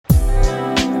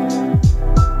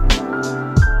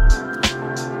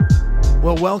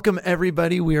Well, welcome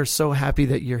everybody. We are so happy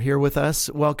that you're here with us.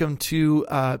 Welcome to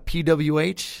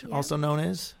PWH, also known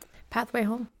as Pathway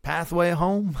Home. Pathway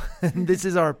Home. This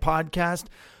is our podcast,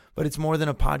 but it's more than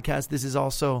a podcast. This is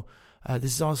also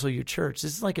your church.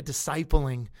 This is like a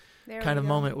discipling kind of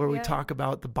moment where we talk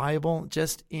about the Bible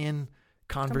just in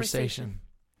conversation.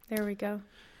 There we go.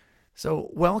 So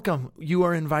welcome. You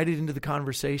are invited into the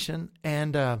conversation,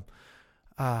 and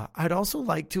I'd also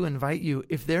like to invite you,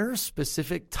 if there are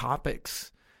specific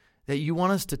topics that you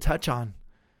want us to touch on,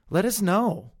 let us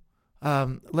know.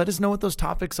 Let us know what those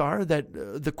topics are, that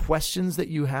the questions that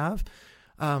you have.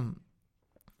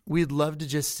 We'd love to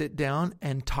just sit down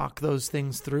and talk those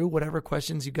things through. Whatever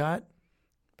questions you got,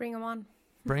 bring them on.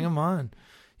 Bring them on.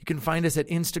 You can find us at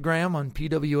Instagram on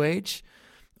PWH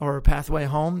or Pathway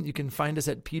Home. You can find us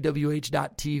at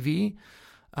pwh.tv.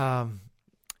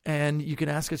 And you can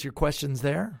ask us your questions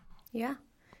there. Yeah.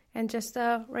 And just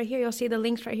right here, you'll see the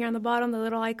links right here on the bottom, the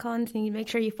little icons, and you make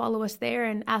sure you follow us there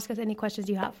and ask us any questions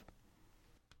you have.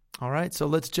 All right, so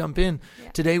let's jump in. Yeah.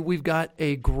 Today, we've got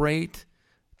a great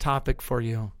topic for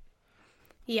you.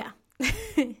 Yeah.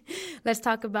 Let's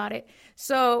talk about it.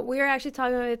 So we were actually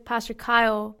talking with Pastor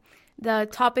Kyle, the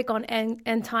topic on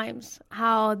end times,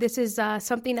 how this is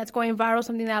something that's going viral,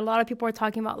 something that a lot of people are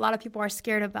talking about, a lot of people are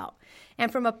scared about.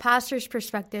 And from a pastor's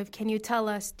perspective, can you tell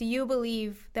us, do you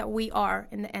believe that we are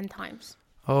in the end times?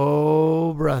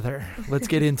 Oh, brother. Let's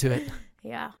get into it.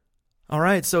 Yeah. All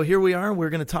right. So here we are. We're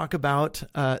going to talk about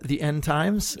the end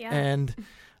times. Yeah. And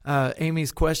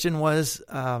Amy's question was...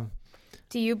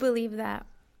 do you believe that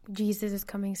Jesus is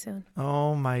coming soon?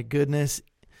 Oh, my goodness.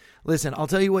 Listen, I'll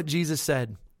tell you what Jesus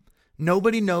said.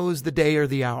 Nobody knows the day or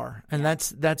the hour. And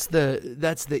that's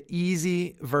the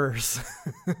easy verse.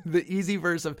 The easy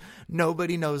verse of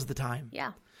nobody knows the time.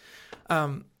 Yeah.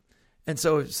 And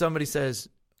so if somebody says,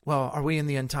 well, are we in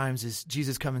the end times? Is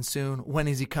Jesus coming soon? When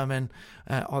is he coming?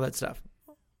 All that stuff.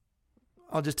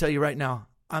 I'll just tell you right now,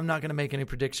 I'm not going to make any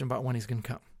prediction about when he's going to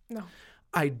come. No.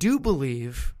 I do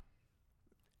believe,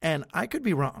 and I could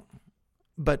be wrong,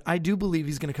 but I do believe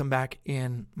he's going to come back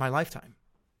in my lifetime.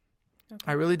 Okay.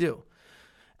 I really do.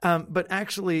 But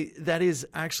actually, that is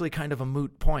actually kind of a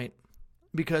moot point,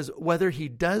 because whether he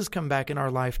does come back in our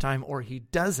lifetime or he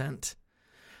doesn't,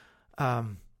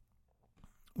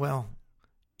 well,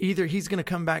 either he's going to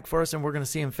come back for us and we're going to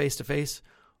see him face to face,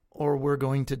 or we're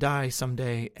going to die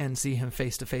someday and see him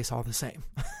face to face all the same.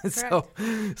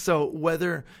 So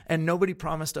whether, and nobody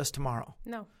promised us tomorrow.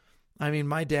 No. I mean,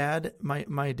 my dad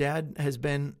has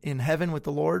been in heaven with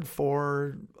the Lord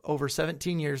for over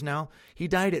 17 years now. He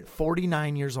died at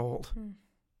 49 years old.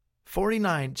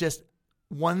 49,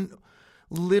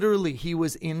 literally he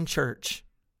was in church.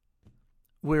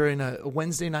 We're in a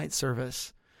Wednesday night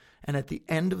service. And at the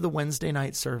end of the Wednesday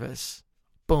night service,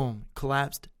 boom,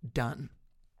 collapsed, done.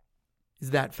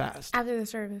 Is that fast? After the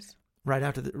service.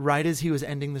 Right as he was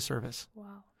ending the service.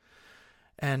 Wow.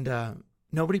 And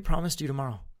nobody promised you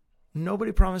tomorrow.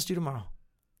 Nobody promised you tomorrow.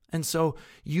 And so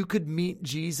you could meet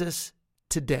Jesus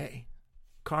today.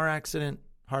 Car accident,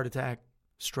 heart attack,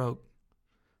 stroke.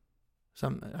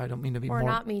 I don't mean to be or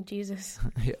not meet Jesus.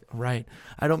 Yeah, right.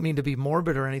 I don't mean to be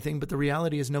morbid or anything, but the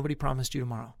reality is nobody promised you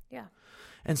tomorrow. Yeah.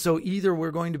 And so either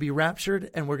we're going to be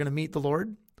raptured and we're going to meet the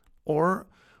Lord, or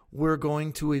we're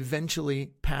going to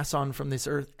eventually pass on from this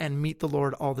earth and meet the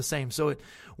Lord all the same. So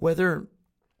whether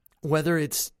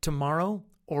it's tomorrow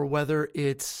or whether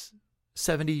it's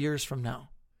 70 years from now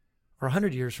or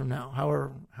 100 years from now,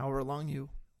 however long you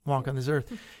walk on this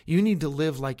earth, you need to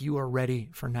live like you are ready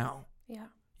for now. Yeah.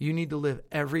 You need to live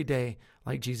every day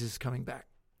like Jesus is coming back.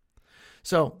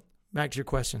 So back to your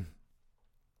question.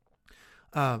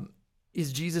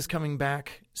 Is Jesus coming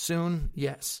back soon?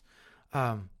 Yes.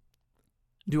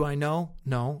 Do I know?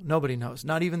 No, nobody knows.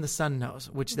 Not even the Son knows,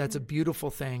 which that's a beautiful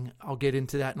thing. I'll get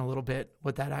into that in a little bit,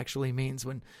 what that actually means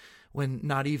when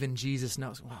not even Jesus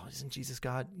knows. Wow, isn't Jesus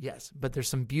God? Yes, but there's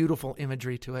some beautiful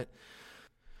imagery to it.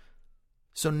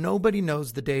 So nobody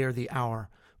knows the day or the hour,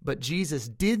 but Jesus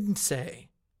did say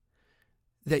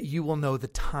that you will know the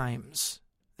times,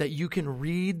 that you can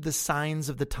read the signs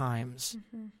of the times.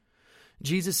 Mm-hmm.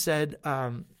 Jesus said,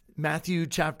 Matthew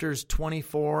chapters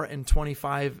 24 and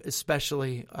 25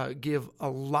 especially give a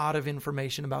lot of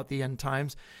information about the end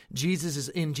times. Jesus is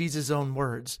in Jesus' own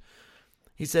words.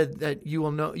 He said that you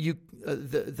will know you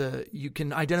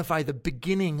can identify the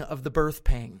beginning of the birth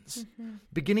pains. Mm-hmm.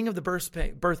 Beginning of the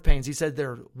birth pains. He said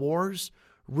there are wars,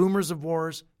 rumors of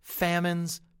wars,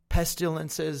 famines,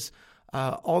 pestilences,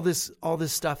 all this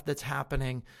stuff that's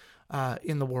happening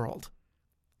in the world.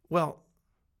 Well,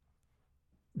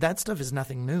 that stuff is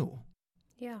nothing new.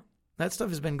 Yeah. That stuff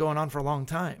has been going on for a long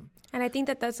time. And I think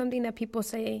that that's something that people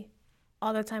say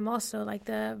all the time also, like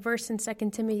the verse in 2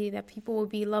 Timothy that people will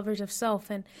be lovers of self.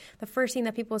 And the first thing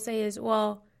that people say is,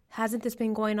 well, hasn't this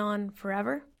been going on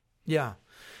forever? Yeah.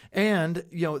 And,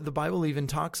 the Bible even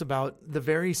talks about the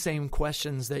very same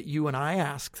questions that you and I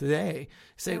ask today.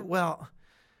 Say, well,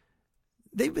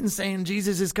 they've been saying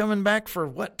Jesus is coming back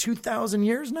for 2,000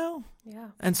 years now? Yeah.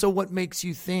 And so what makes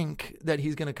you think that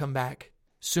he's going to come back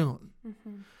soon?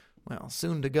 Mm-hmm. Well,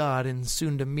 soon to God and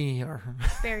soon to me are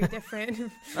very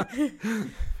different.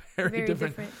 very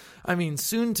different. I mean,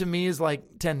 soon to me is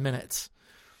like 10 minutes.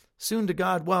 Soon to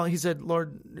God, well, he said,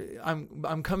 Lord,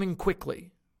 I'm coming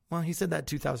quickly. Well, he said that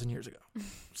 2,000 years ago.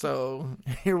 So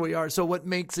here we are. So what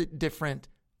makes it different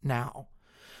now?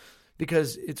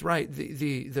 Because it's right.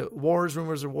 The wars,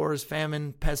 rumors of wars,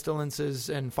 famine, pestilences,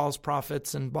 and false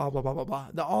prophets, and blah, blah, blah, blah,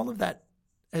 blah. All of that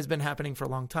has been happening for a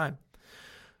long time.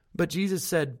 But Jesus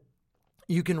said,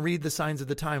 you can read the signs of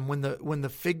the time when the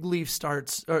fig leaf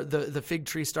starts, or the fig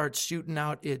tree starts shooting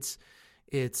out its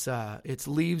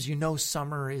leaves.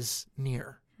 Summer is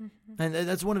near, and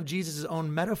that's one of Jesus'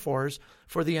 own metaphors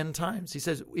for the end times. He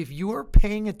says, if you are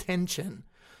paying attention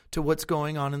to what's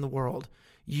going on in the world,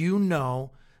 you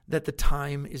know that the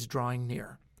time is drawing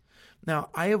near. Now,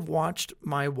 I have watched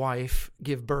my wife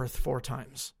give birth 4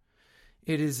 times.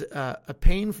 It is a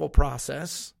painful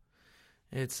process.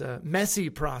 It's a messy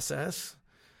process.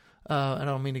 I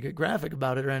don't mean to get graphic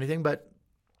about it or anything, but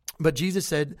Jesus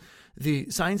said the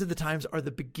signs of the times are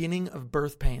the beginning of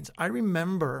birth pains. I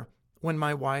remember when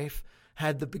my wife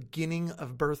had the beginning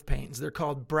of birth pains. They're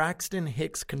called Braxton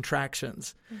Hicks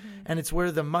contractions. Mm-hmm. And it's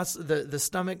where the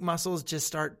stomach muscles just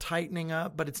start tightening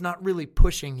up, but it's not really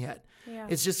pushing yet. Yeah.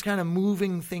 It's just kind of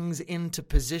moving things into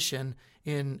position,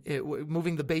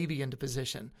 moving the baby into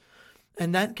position.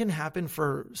 And that can happen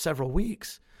for several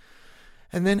weeks.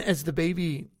 And then as the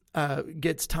baby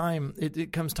gets time,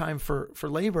 it comes time for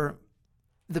labor,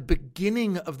 the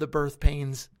beginning of the birth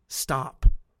pains stop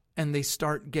and they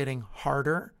start getting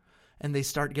harder and they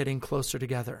start getting closer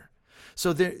together.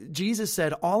 So Jesus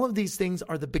said all of these things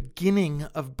are the beginning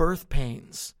of birth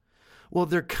pains. Well,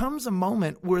 there comes a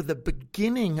moment where the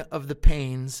beginning of the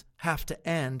pains have to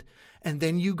end, and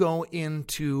then you go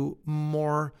into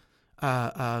more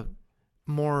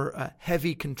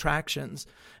heavy contractions.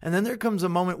 And then there comes a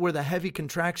moment where the heavy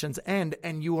contractions end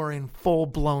and you are in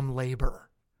full-blown labor.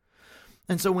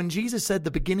 And so when Jesus said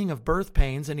the beginning of birth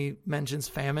pains, and he mentions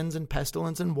famines and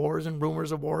pestilence and wars and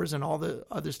rumors of wars and all the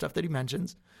other stuff that he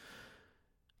mentions,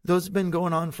 those have been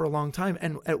going on for a long time.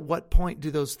 And at what point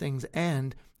do those things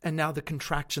end? And now the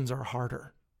contractions are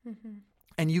harder. Mm-hmm.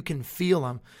 And you can feel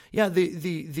them. Yeah,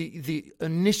 the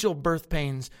initial birth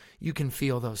pains, you can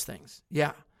feel those things.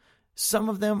 Yeah. Some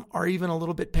of them are even a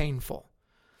little bit painful,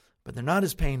 but they're not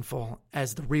as painful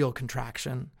as the real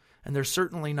contraction. And they're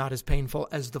certainly not as painful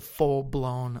as the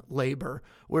full-blown labor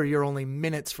where you're only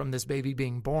minutes from this baby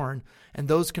being born. And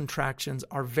those contractions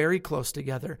are very close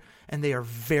together and they are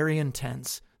very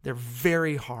intense. They're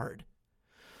very hard.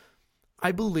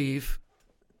 I believe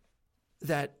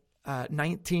that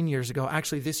 19 years ago,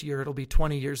 actually this year it'll be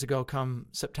 20 years ago come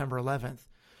September 11th.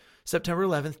 September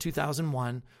 11th,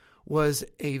 2001 was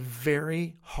a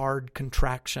very hard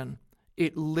contraction.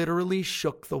 It literally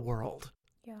shook the world.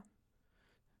 Yeah.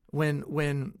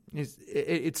 When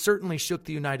it certainly shook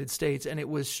the United States, and it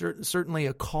was certainly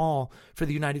a call for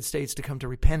the United States to come to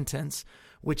repentance,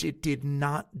 which it did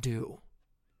not do.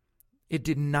 It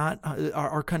did not,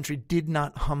 our country did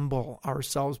not humble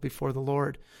ourselves before the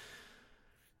Lord.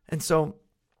 And so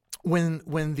when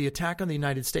the attack on the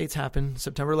United States happened,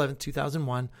 September 11th,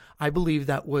 2001, I believe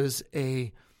that was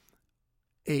a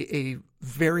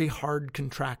very hard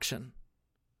contraction.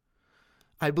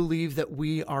 I believe that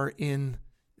we are in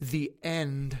the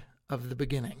end of the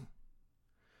beginning.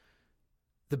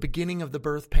 The beginning of the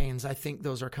birth pains, I think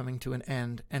those are coming to an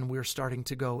end, and we're starting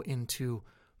to go into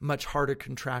much harder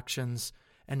contractions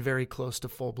and very close to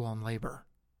full-blown labor.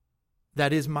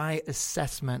 That is my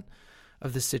assessment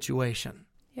of the situation.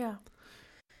 Yeah.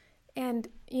 And,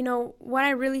 what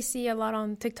I really see a lot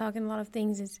on TikTok and a lot of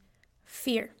things is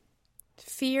fear.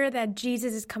 Fear that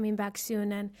Jesus is coming back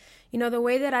soon. And, the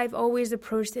way that I've always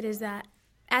approached it is that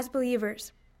as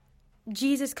believers,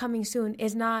 Jesus coming soon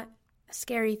is not a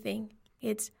scary thing.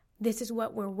 This is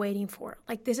what we're waiting for.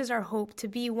 Like, this is our hope to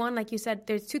be one. Like you said,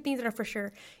 there's 2 things that are for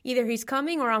sure. Either he's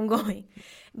coming or I'm going.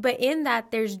 But in that,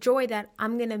 there's joy that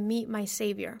I'm going to meet my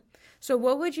Savior. So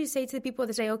what would you say to the people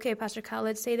that say, okay, Pastor Kyle,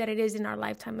 let's say that it is in our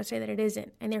lifetime. Let's say that it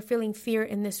isn't. And they're feeling fear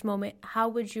in this moment. How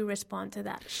would you respond to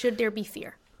that? Should there be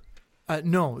fear?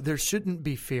 No, there shouldn't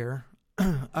be fear.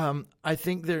 I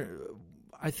think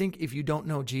I think if you don't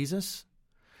know Jesus,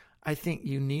 I think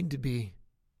you need to be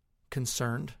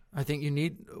concerned. I think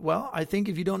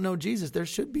if you don't know Jesus, there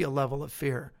should be a level of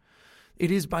fear.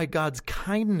 It is by God's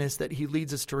kindness that he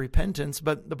leads us to repentance.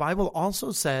 But the Bible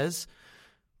also says,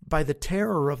 by the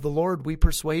terror of the Lord, we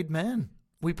persuade men.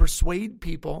 We persuade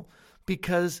people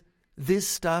because this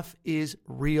stuff is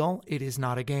real. It is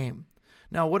not a game.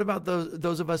 Now, what about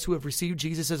those of us who have received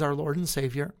Jesus as our Lord and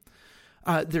Savior?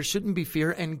 There shouldn't be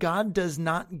fear. And God does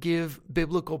not give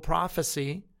biblical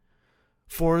prophecy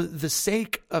for the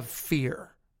sake of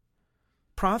fear.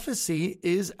 Prophecy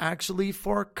is actually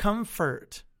for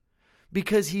comfort,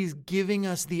 because he's giving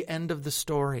us the end of the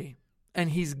story, and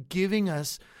he's giving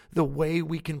us the way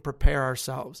we can prepare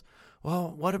ourselves.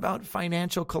 Well, what about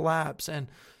financial collapse and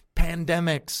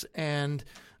pandemics and,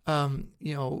 a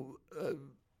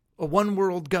one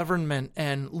world government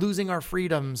and losing our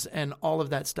freedoms and all of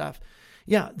that stuff?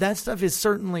 Yeah, that stuff is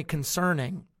certainly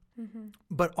concerning,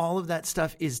 but all of that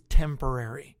stuff is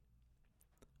temporary.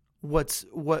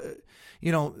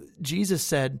 Jesus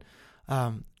said,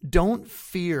 don't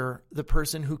fear the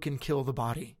person who can kill the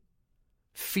body.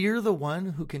 Fear the one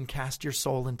who can cast your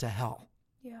soul into hell.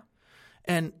 Yeah.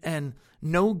 And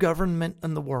no government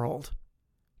in the world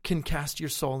can cast your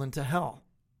soul into hell.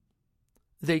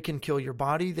 They can kill your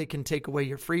body. They can take away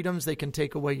your freedoms. They can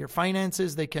take away your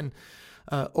finances. They can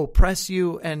oppress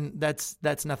you. And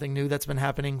that's nothing new. That's been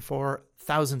happening for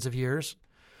thousands of years.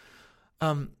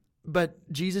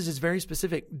 But Jesus is very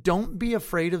specific. Don't be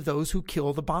afraid of those who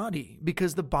kill the body,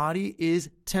 because the body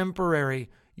is temporary.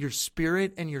 Your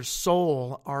spirit and your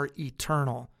soul are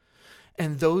eternal.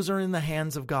 And those are in the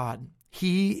hands of God.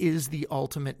 He is the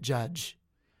ultimate judge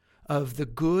of the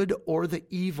good or the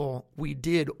evil we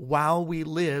did while we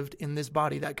lived in this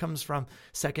body. That comes from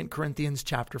 2 Corinthians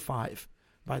chapter 5,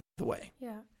 by the way.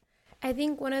 Yeah. I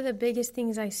think one of the biggest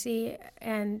things I see,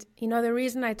 and the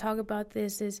reason I talk about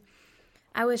this is,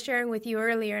 I was sharing with you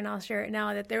earlier, and I'll share it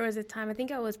now, that there was a time, I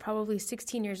think I was probably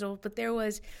 16 years old, but there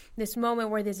was this moment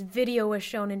where this video was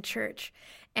shown in church,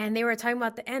 and they were talking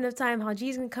about the end of time, how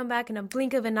Jesus can come back in a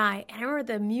blink of an eye. And I remember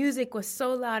the music was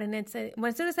so loud, and when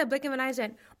as soon as that blink of an eye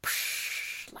went,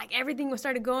 like everything was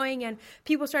started going, and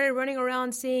people started running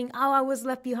around saying, "Oh, I was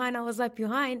left behind, I was left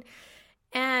behind."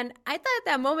 And I thought at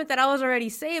that moment that I was already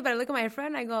saved, but I look at my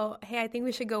friend and I go, "Hey, I think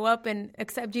we should go up and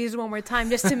accept Jesus one more time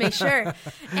just to make sure."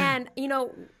 And,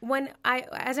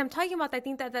 as I'm talking about, I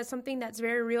think that that's something that's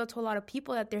very real to a lot of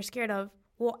people, that they're scared of.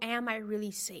 Well, am I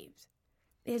really saved?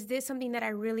 Is this something that I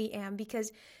really am?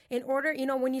 Because in order,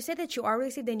 when you say that you are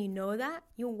really saved, then that,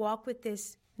 you walk with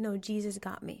this, no, Jesus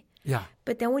got me. Yeah.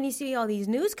 But then when you see all these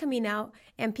news coming out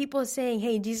and people saying,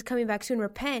 "Hey, Jesus is coming back soon,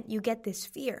 repent," you get this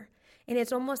fear. And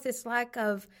it's almost this lack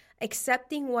of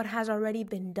accepting what has already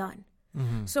been done.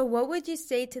 Mm-hmm. So what would you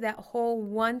say to that whole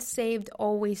once saved,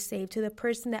 always saved, to the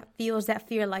person that feels that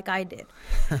fear like I did?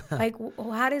 Like,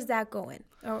 how does that go in?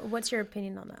 Or what's your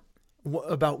opinion on that?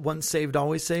 About once saved,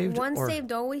 always saved?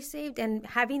 Saved, always saved, and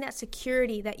having that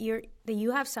security that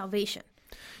you have salvation.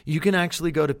 You can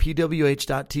actually go to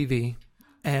PWH.tv,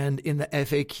 and in the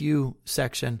FAQ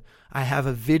section, I have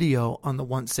a video on the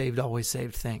once saved, always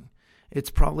saved thing. It's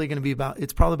probably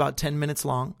about 10 minutes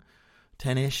long,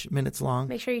 10-ish minutes long.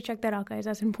 Make sure you check that out, guys.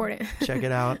 That's important. Check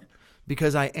it out,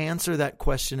 because I answer that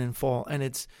question in full.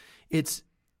 And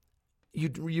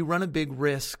you run a big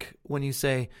risk when you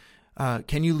say,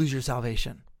 can you lose your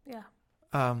salvation? Yeah.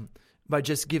 By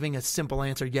just giving a simple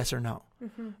answer, yes or no.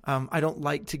 Mm-hmm. I don't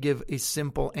like to give a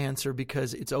simple answer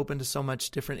because it's open to so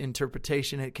much different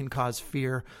interpretation. It can cause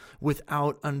fear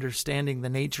without understanding the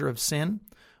nature of sin,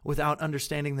 without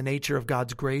understanding the nature of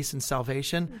God's grace and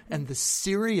salvation, and the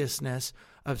seriousness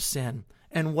of sin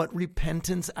and what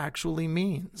repentance actually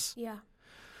means. Yeah.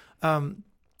 And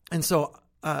so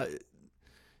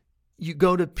you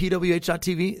go to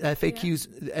PWH.tv,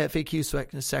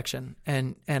 FAQ section,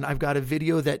 and I've got a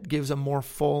video that gives a more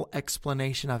full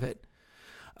explanation of it.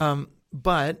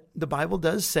 But the Bible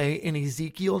does say in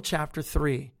Ezekiel chapter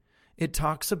 3, it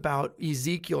talks about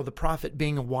Ezekiel, the prophet,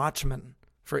 being a watchman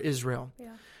for Israel.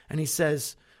 Yeah. And he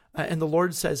says, and the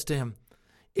Lord says to him,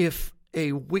 if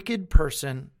a wicked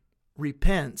person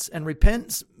repents, and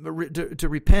to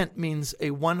repent means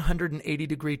a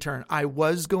 180-degree turn. I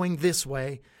was going this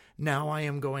way, now I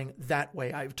am going that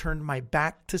way. I've turned my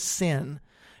back to sin,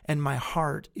 and my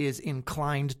heart is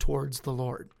inclined towards the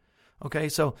Lord. Okay,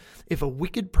 so if a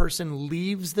wicked person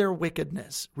leaves their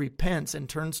wickedness, repents, and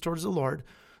turns towards the Lord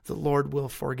will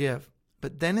forgive.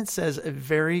 But then it says a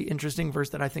very interesting verse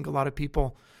that I think a lot of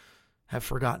people have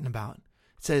forgotten about.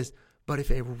 It says, but if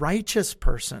a righteous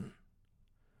person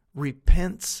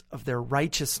repents of their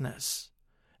righteousness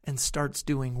and starts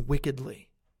doing wickedly,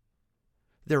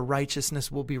 their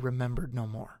righteousness will be remembered no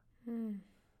more.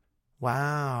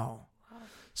 Wow.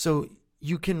 So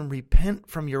you can repent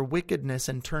from your wickedness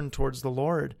and turn towards the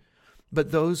Lord,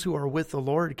 but those who are with the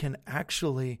Lord can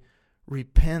actually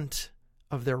repent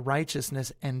of their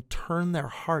righteousness and turn their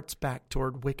hearts back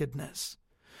toward wickedness.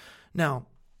 Now,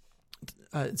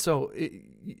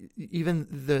 even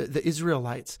the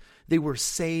Israelites, they were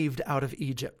saved out of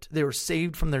Egypt. They were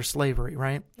saved from their slavery,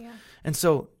 right? Yeah. And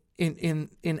so in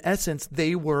essence,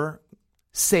 they were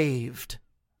saved.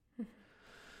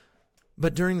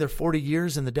 But during their 40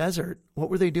 years in the desert, what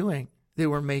were they doing? They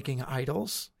were making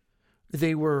idols.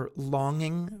 They were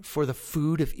longing for the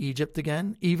food of Egypt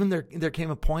again. Even there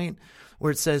came a point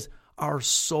where it says, our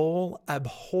soul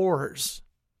abhors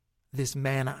this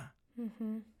manna.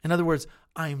 Mm-hmm. In other words,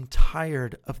 I'm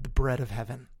tired of the bread of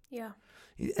heaven. Yeah.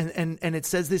 And it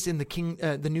says this in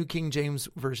the New King James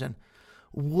Version.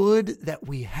 Would that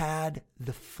we had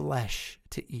the flesh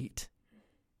to eat.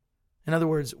 In other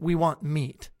words, we want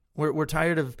meat. We're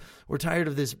tired of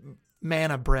this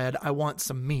manna bread. I want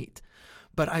some meat.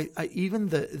 But I even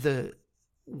the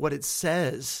what it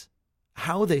says,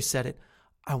 how they said it,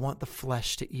 I want the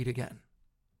flesh to eat again.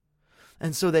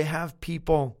 And so they have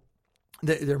people,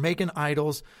 they're making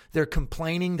idols. They're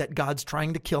complaining that God's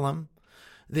trying to kill them.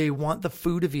 They want the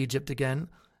food of Egypt again.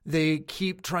 They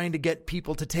keep trying to get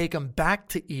people to take them back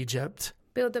to Egypt.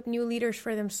 Build up new leaders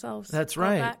for themselves. That's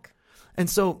right. And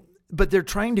so, but they're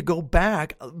trying to go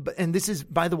back. And this is,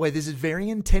 by the way, this is very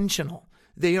intentional.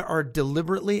 They are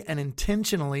deliberately and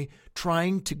intentionally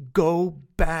trying to go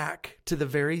back to the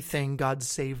very thing God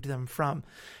saved them from.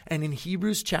 And in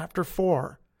Hebrews chapter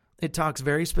 4, it talks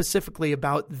very specifically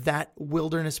about that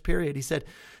wilderness period. He said,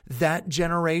 that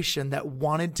generation that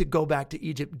wanted to go back to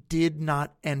Egypt did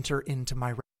not enter into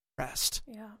my rest.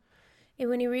 Yeah. And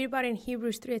when you read about it in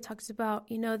Hebrews 3, it talks about,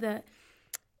 the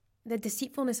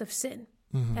deceitfulness of sin.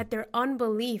 Mm-hmm. That their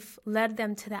unbelief led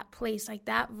them to that place. Like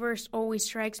that verse always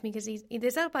strikes me because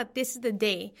it's not about this is the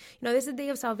day. This is the day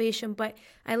of salvation. But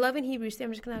I love in Hebrews 3,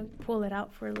 I'm just going to pull it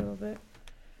out for a little bit.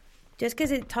 Just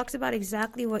because it talks about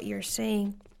exactly what you're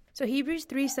saying. So Hebrews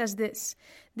 3 says this.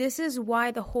 This is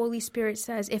why the Holy Spirit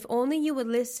says, if only you would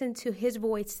listen to his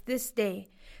voice this day.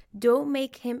 Don't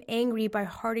make him angry by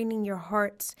hardening your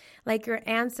hearts, like your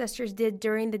ancestors did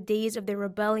during the days of their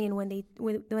rebellion when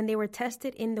they were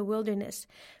tested in the wilderness.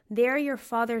 There your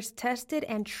fathers tested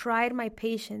and tried my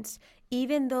patience.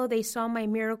 Even though they saw my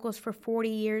miracles for 40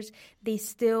 years, they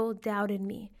still doubted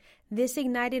me. This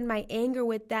ignited my anger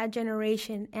with that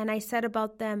generation, and I said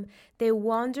about them, they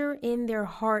wander in their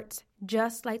hearts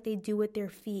just like they do with their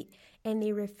feet, and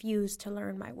they refuse to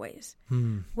learn my ways.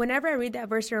 Whenever I read that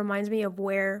verse, it reminds me of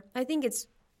where, I think it's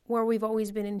where we've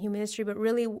always been in human history, but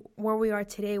really where we are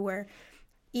today, where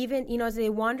even, as they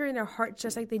wander in their hearts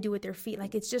just like they do with their feet,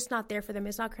 like it's just not there for them.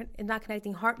 It's not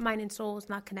connecting. Heart, mind, and soul is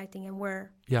not connecting, and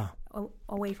we're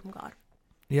away from God.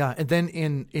 Yeah, and then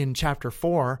in chapter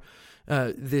 4,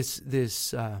 this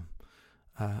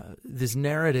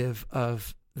narrative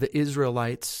of the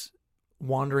Israelites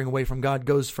wandering away from God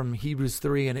goes from Hebrews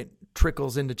 3 and it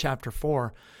trickles into chapter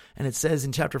 4. And it says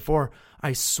in chapter 4,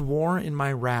 I swore in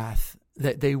my wrath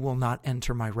that they will not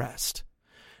enter my rest.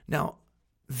 Now,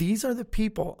 these are the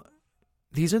people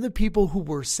who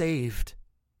were saved,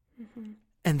 mm-hmm.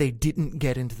 and they didn't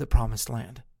get into the promised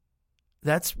land.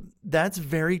 That's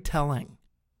very telling.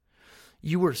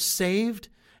 You were saved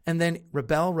and then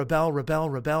rebel,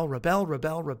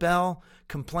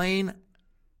 complain,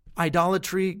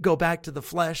 idolatry, go back to the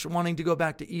flesh, wanting to go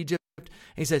back to Egypt. And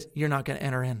he says, you're not going to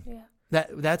enter in. Yeah.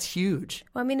 That's huge.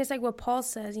 Well, it's like what Paul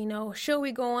says, shall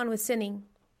we go on with sinning?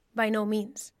 By no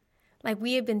means. Like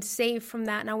we have been saved from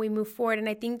that. Now we move forward. And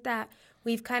I think that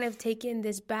we've kind of taken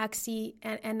this backseat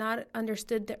and not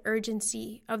understood the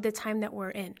urgency of the time that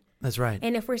we're in. That's right.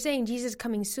 And if we're saying Jesus is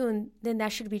coming soon, then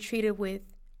that should be treated with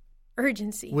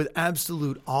urgency. With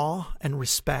absolute awe and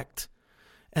respect.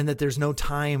 And that there's no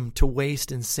time to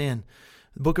waste in sin.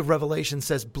 The book of Revelation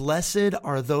says, blessed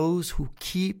are those who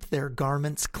keep their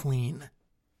garments clean.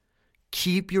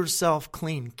 Keep yourself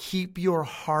clean. Keep your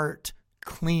heart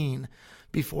clean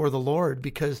before the Lord,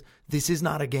 because this is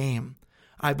not a game.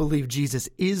 I believe Jesus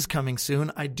is coming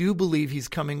soon. I do believe he's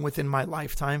coming within my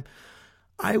lifetime.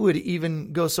 I would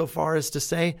even go so far as to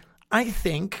say, I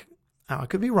think, I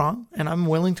could be wrong, and I'm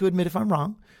willing to admit if I'm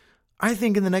wrong, I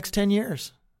think in the next 10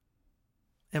 years.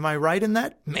 Am I right in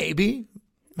that? Maybe,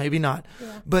 maybe not.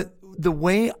 Yeah. But the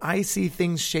way I see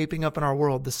things shaping up in our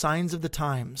world, the signs of the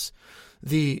times,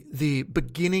 the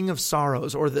beginning of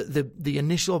sorrows or the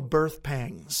initial birth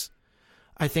pangs,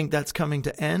 I think that's coming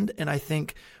to end, and I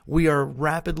think we are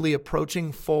rapidly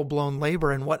approaching full-blown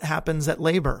labor. And what happens at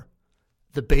labor?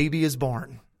 The baby is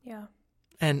born. Yeah.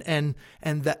 And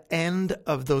the end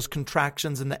of those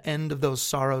contractions and the end of those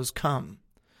sorrows come.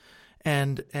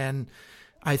 And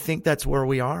I think that's where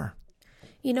we are.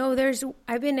 You know,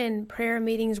 I've been in prayer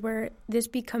meetings where this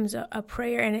becomes a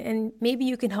prayer, and maybe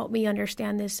you can help me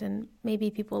understand this, and maybe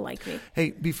people like me.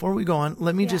 Hey, before we go on,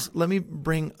 let me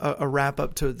bring a wrap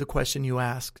up to the question you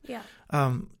asked. Yeah.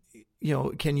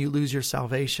 Can you lose your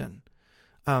salvation?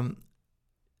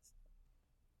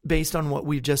 Based on what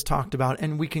we've just talked about,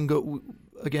 and we can go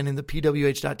again in the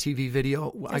PWH.TV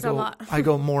video. I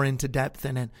go more into depth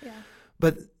in it. Yeah.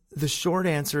 But the short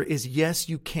answer is yes,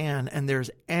 you can, and there's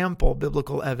ample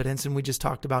biblical evidence, and we just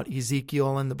talked about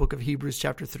Ezekiel and the book of Hebrews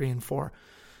chapter 3 and 4.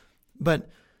 But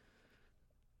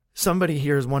somebody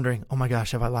here is wondering, oh my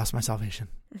gosh, have I lost my salvation?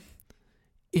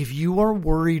 If you are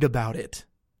worried about it,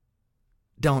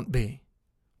 don't be.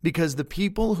 Because the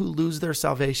people who lose their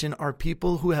salvation are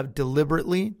people who have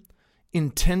deliberately,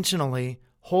 intentionally,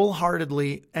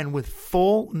 wholeheartedly, and with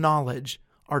full knowledge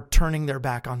are turning their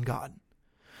back on God.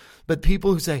 But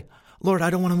people who say, Lord,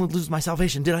 I don't want to lose my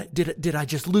salvation. Did I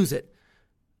just lose it?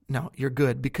 No, you're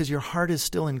good, because your heart is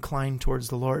still inclined towards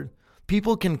the Lord.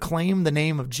 People can claim the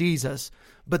name of Jesus,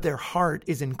 but their heart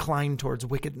is inclined towards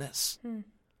wickedness.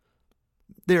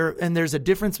 There's a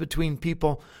difference between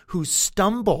people who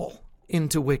stumble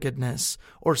into wickedness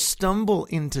or stumble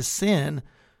into sin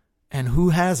and who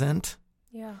hasn't.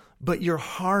 Yeah. But your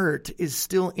heart is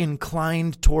still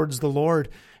inclined towards the Lord,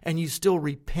 and you still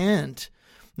repent.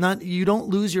 You don't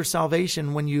lose your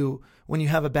salvation when you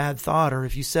have a bad thought or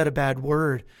if you said a bad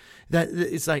word. That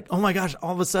it's like, oh my gosh,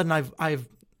 all of a sudden I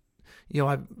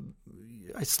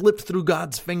slipped through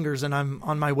God's fingers and I'm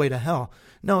on my way to hell.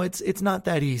 No, it's not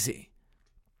that easy.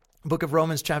 Book of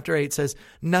Romans chapter 8 says,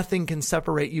 nothing can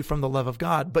separate you from the love of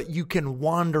God, but you can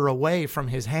wander away from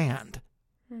his hand.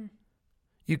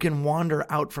 You can wander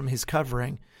out from his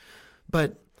covering.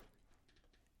 But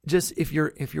just if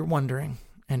you're wondering,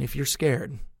 and if you're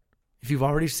scared, if you've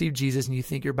already received Jesus and you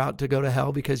think you're about to go to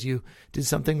hell because you did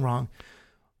something wrong,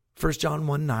 1 John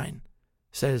 1:9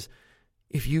 says,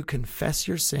 if you confess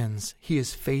your sins, he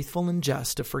is faithful and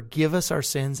just to forgive us our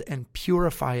sins and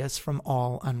purify us from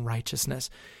all unrighteousness.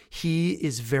 He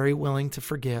is very willing to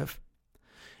forgive.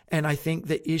 And I think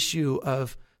the issue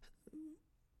of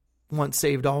once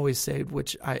saved, always saved,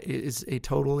 which is a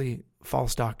totally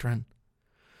false doctrine,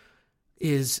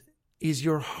 is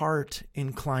your heart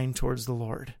inclined towards the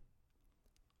Lord?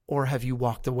 Or have you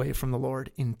walked away from the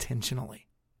Lord intentionally?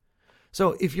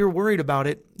 So if you're worried about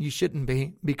it, you shouldn't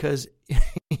be, because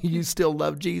you still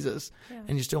love Jesus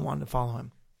and you still want to follow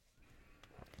him.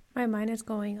 My mind is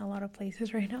going a lot of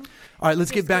places right now. All right,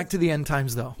 let's get back to the end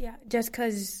times, though. Yeah, just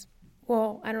because,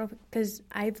 well, I don't know, because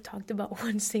I've talked about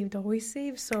once saved, always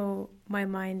saved, so my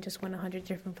mind just went 100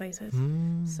 different places.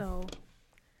 So,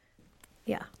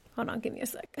 yeah. Hold on, give me a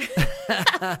sec.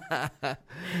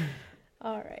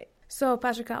 All right. So,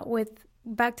 Pastor Kyle,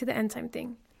 back to the end time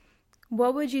thing,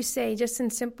 what would you say, just in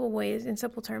simple ways, in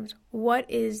simple terms, what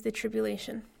is the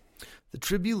tribulation? The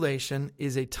tribulation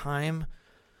is a time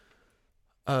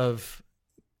of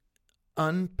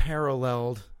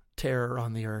unparalleled terror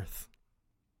on the earth.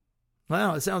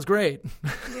 Wow, it sounds great.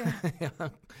 Yeah.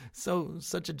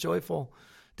 Such a joyful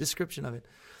description of it.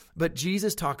 But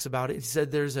Jesus talks about it. He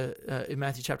said there's in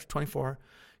Matthew chapter 24,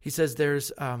 he says there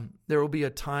will be a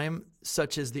time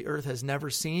such as the earth has never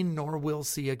seen nor will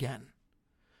see again.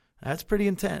 That's pretty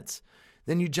intense.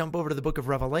 Then you jump over to the book of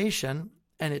Revelation,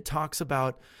 and it talks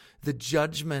about the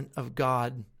judgment of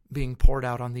God being poured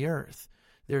out on the earth.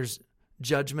 There's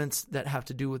judgments that have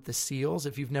to do with the seals.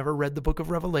 If you've never read the book of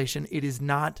Revelation, it is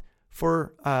not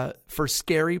for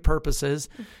scary purposes.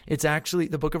 It's actually,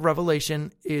 the book of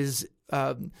Revelation is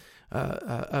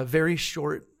a very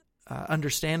short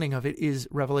understanding of it is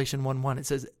Revelation 1:1. It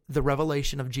says the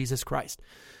revelation of Jesus Christ.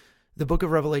 The book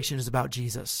of Revelation is about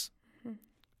Jesus.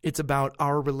 It's about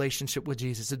our relationship with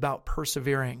Jesus. It's about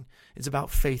persevering. It's about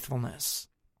faithfulness.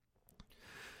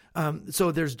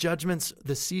 So there's judgments,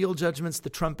 the seal judgments,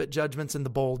 the trumpet judgments, and the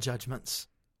bowl judgments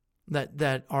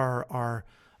that are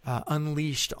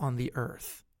unleashed on the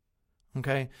earth.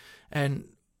 Okay? And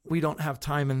we don't have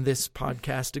time in this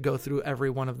podcast to go through every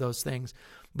one of those things.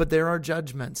 But there are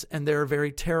judgments, and there are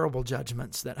very terrible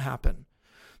judgments that happen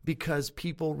because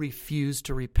people refuse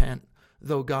to repent,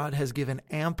 though God has given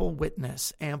ample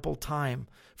witness, ample time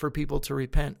for people to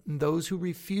repent. And those who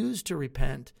refuse to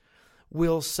repent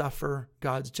will suffer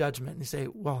God's judgment. And you say,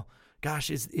 well, gosh,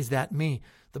 is that me?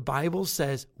 The Bible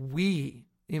says we,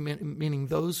 meaning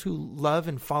those who love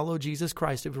and follow Jesus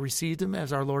Christ, have received him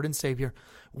as our Lord and Savior,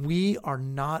 we are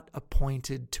not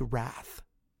appointed to wrath.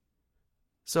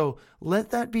 So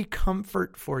let that be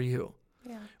comfort for you.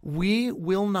 Yeah. We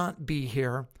will not be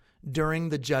here during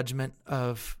the judgment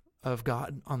of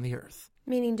God on the earth.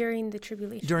 Meaning during the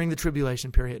tribulation. During the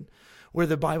tribulation period, where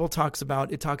the Bible talks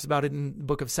about it in the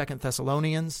book of 2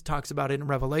 Thessalonians, talks about it in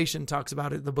Revelation, talks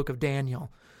about it in the book of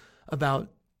Daniel, about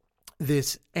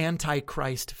this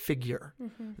Antichrist figure.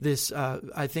 Mm-hmm. This,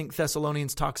 I think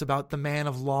Thessalonians talks about the man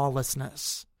of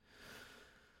lawlessness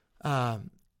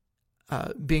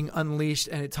being unleashed,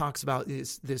 and it talks about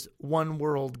this one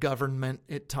world government.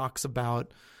 It talks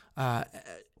about, and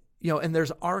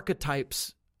there's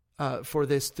archetypes for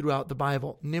this throughout the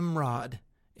Bible. Nimrod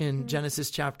in Genesis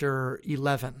chapter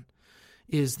 11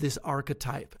 is this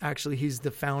archetype. Actually, he's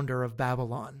the founder of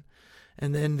Babylon.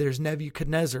 And then there's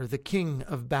Nebuchadnezzar, the king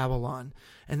of Babylon.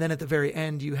 And then at the very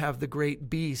end, you have the great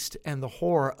beast and the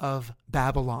whore of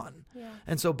Babylon. Yeah.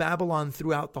 And so Babylon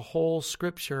throughout the whole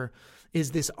scripture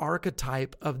is this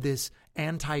archetype of this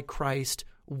Antichrist,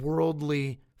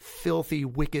 worldly, filthy,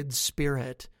 wicked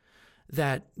spirit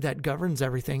that governs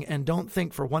everything. And don't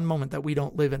think for one moment that we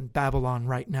don't live in Babylon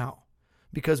right now,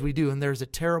 because we do. And there's a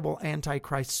terrible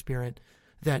Antichrist spirit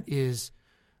that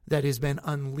has been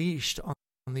unleashed on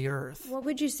the earth. What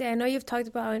would you say? I know you've talked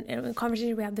about in a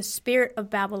conversation we have the spirit of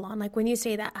Babylon. Like when you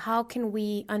say that, how can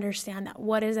we understand that?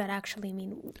 What does that actually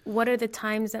mean? What are the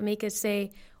times that make us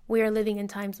say we are living in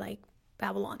times like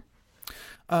Babylon?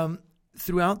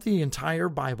 Throughout the entire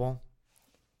Bible,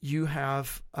 you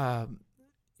have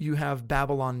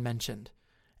Babylon mentioned.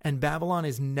 And Babylon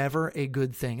is never a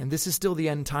good thing. And this is still the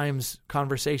end times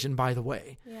conversation, by the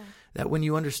way. Yeah. That when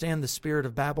you understand the spirit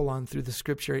of Babylon through the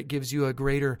scripture, it gives you a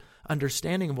greater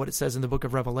understanding of what it says in the book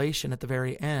of Revelation at the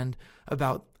very end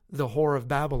about the whore of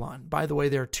Babylon. By the way,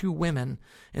 there are two women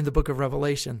in the book of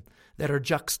Revelation that are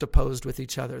juxtaposed with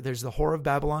each other. There's the whore of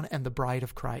Babylon and the bride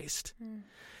of Christ.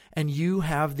 And you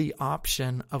have the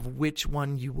option of which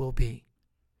one you will be.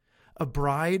 A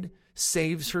bride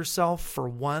saves herself for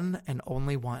one and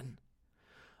only one.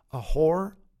 A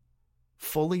whore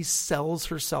fully sells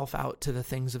herself out to the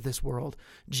things of this world.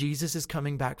 Jesus is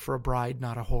coming back for a bride,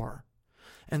 not a whore.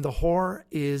 And the whore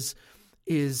is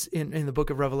in the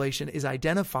book of Revelation is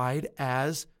identified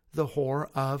as the whore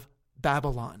of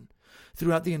Babylon.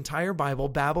 Throughout the entire Bible,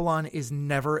 Babylon is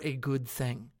never a good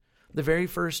thing. The very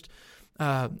first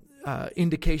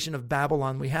indication of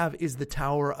Babylon we have is the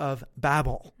Tower of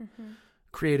Babel.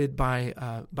 Created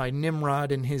by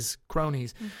Nimrod and his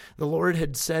cronies. The Lord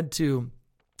had said to,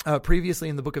 previously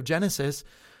in the book of Genesis,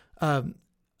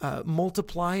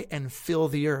 multiply and fill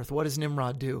the earth. What does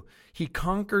Nimrod do? He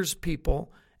conquers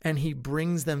people and he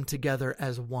brings them together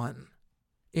as one,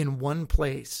 in one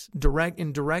place,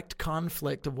 in direct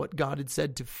conflict of what God had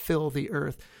said to fill the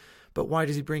earth. But why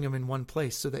does he bring them in one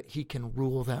place? So that he can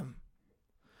rule them.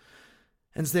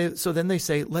 And so then they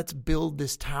say, let's build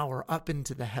this tower up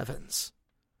into the heavens,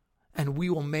 and we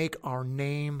will make our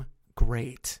name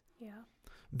great. Yeah.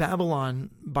 Babylon,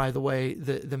 by the way,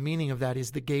 the meaning of that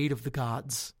is the gate of the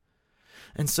gods.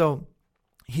 And so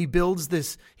he builds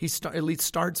this, at least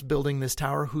starts building this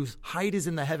tower whose height is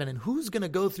in the heaven. And who's going to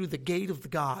go through the gate of the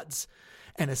gods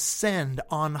and ascend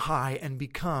on high and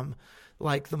become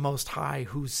like the Most High,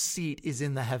 whose seat is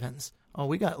in the heavens? Oh,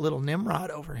 we got little Nimrod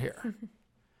over here.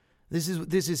 This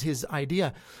is his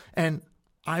idea. And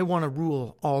I want to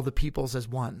rule all the peoples as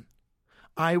one.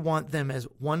 I want them as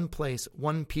one place,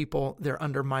 one people. They're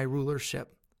under my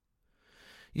rulership.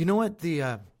 You know what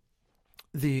the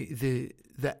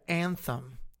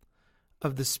anthem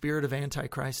of the spirit of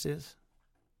Antichrist is?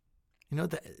 You know,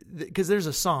 because there's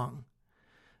a song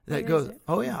that goes,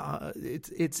 oh yeah,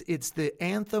 it's the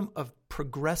anthem of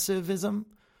progressivism,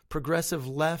 progressive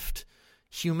left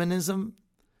humanism.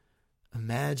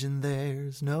 Imagine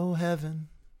there's no heaven.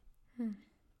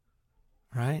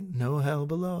 Right? No hell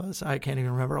below us. I can't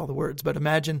even remember all the words, but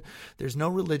imagine there's no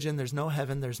religion, there's no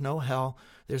heaven, there's no hell,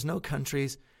 there's no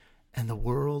countries, and the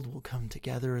world will come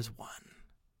together as one.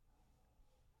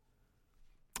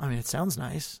 I mean, it sounds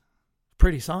nice.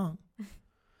 Pretty song.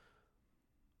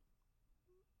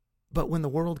 But when the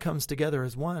world comes together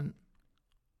as one,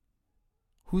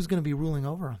 who's going to be ruling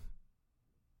over them?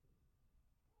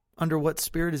 Under what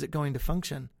spirit is it going to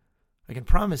function? I can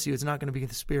promise you it's not going to be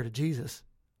the spirit of Jesus.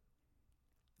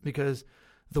 Because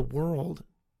the world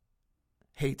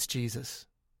hates Jesus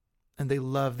and they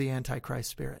love the Antichrist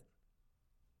spirit.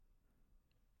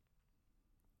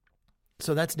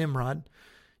 So that's Nimrod.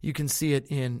 You can see it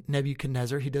in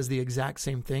Nebuchadnezzar. He does the exact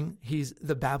same thing. He's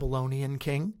the Babylonian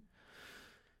king.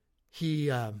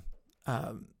 He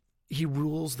he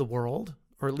rules the world,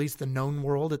 or at least the known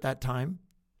world at that time.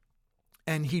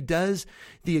 And he does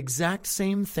the exact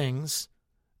same things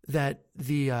that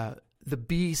the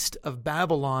beast of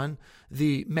Babylon,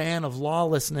 the man of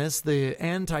lawlessness, the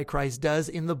Antichrist does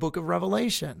in the book of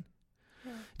Revelation.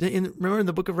 Remember in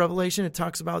the book of Revelation, it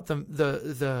talks about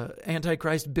the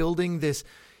Antichrist building this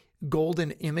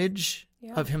golden image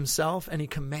of himself, and he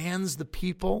commands the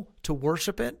people to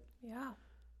worship it. Yeah.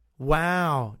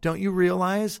 Wow. Don't you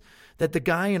realize that the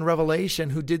guy in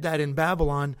Revelation who did that in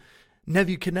Babylon,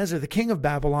 Nebuchadnezzar, the king of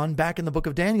Babylon, back in the book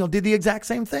of Daniel, did the exact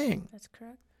same thing. That's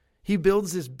correct. He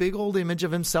builds this big old image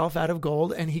of himself out of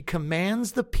gold, and he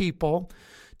commands the people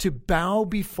to bow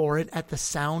before it at the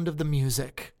sound of the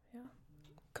music.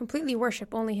 Completely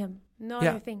worship only him, no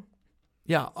other thing.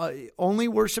 Yeah, only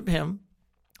worship him.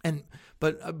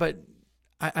 But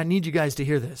I need you guys to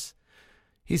hear this.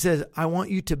 He says, I want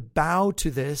you to bow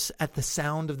to this at the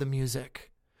sound of the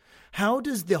music. How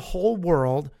does the whole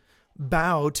world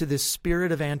bow to this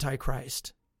spirit of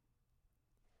Antichrist?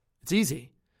 It's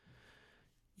easy.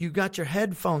 You got your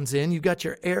headphones in, you got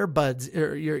your earbuds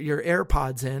or your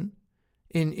AirPods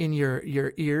in your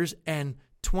ears, and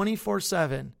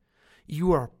 24/7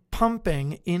 you are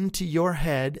pumping into your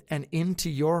head and into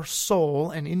your soul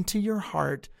and into your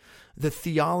heart the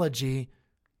theology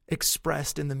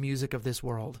expressed in the music of this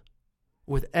world.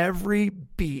 With every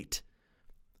beat,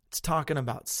 it's talking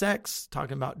about sex,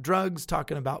 talking about drugs,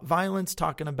 talking about violence,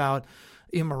 talking about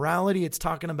immorality. It's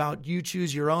talking about you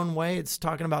choose your own way. It's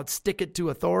talking about stick it to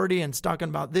authority, and it's talking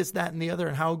about this, that, and the other,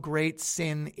 and how great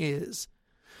sin is.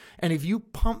 And if you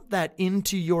pump that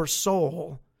into your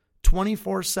soul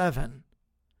 24/7,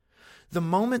 the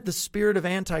moment the spirit of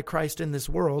Antichrist in this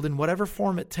world, in whatever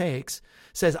form it takes,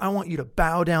 says, I want you to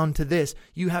bow down to this,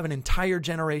 you have an entire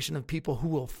generation of people who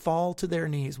will fall to their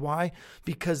knees. Why?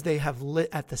 Because they have lit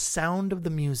at the sound of the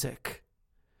music,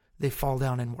 they fall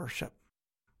down in worship.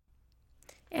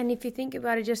 And if you think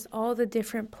about it, just all the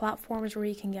different platforms where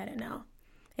you can get it now.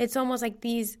 It's almost like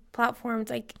these platforms,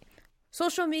 like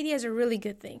social media is a really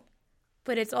good thing,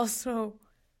 but it's also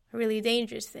a really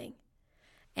dangerous thing.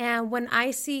 And when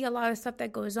I see a lot of stuff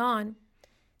that goes on,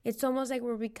 it's almost like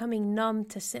we're becoming numb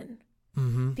to sin.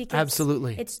 Mm-hmm. Because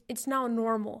absolutely. It's now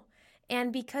normal.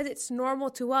 And because it's normal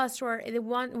to us, or they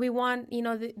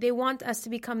want us to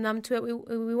become numb to it.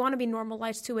 We want to be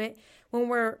normalized to it. When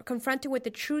we're confronted with the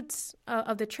truths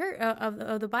of the church,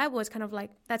 of the Bible, it's kind of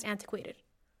like, that's antiquated.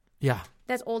 Yeah.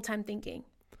 That's old time thinking.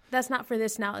 That's not for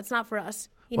this now. It's not for us.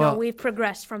 We've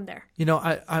progressed from there.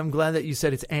 I'm glad that you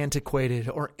said it's antiquated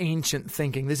or ancient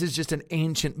thinking. This is just an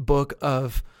ancient book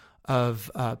of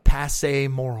passé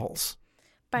morals.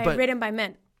 Written by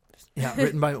men. Yeah,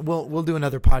 written by, we'll do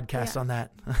another podcast on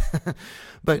that.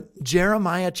 But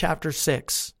Jeremiah chapter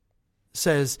 6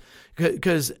 says,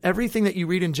 because everything that you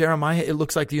read in Jeremiah, it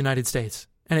looks like the United States,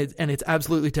 and it's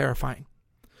absolutely terrifying.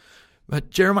 But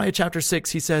Jeremiah chapter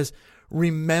 6, he says,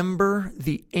 remember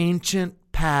the ancient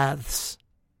paths.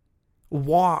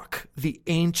 Walk the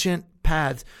ancient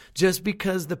paths. Just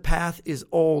because the path is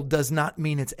old does not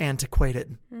mean it's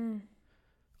antiquated.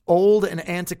 Old and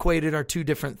antiquated are two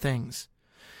different things.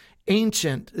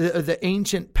 Ancient, the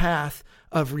ancient path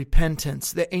of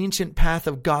repentance, the ancient path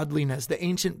of godliness, the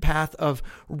ancient path of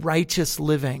righteous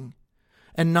living,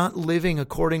 and not living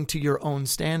according to your own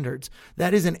standards.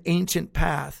 That is an ancient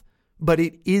path, but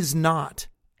it is not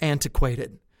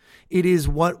antiquated. It is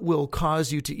what will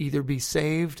cause you to either be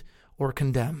saved or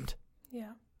condemned.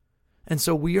 Yeah. And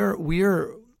so we are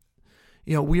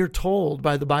told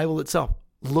by the Bible itself,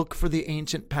 look for the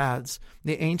ancient paths.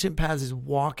 The ancient paths is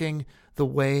walking the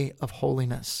way of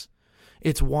holiness.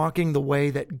 It's walking the way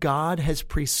that God has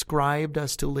prescribed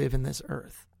us to live in this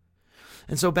earth.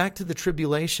 And so back to the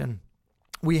tribulation,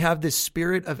 we have this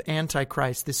spirit of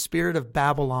Antichrist, this spirit of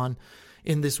Babylon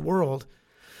in this world.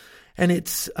 And it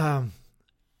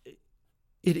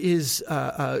is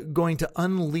going to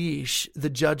unleash the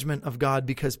judgment of God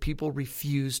because people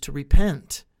refuse to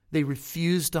repent. They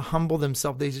refuse to humble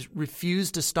themselves. They just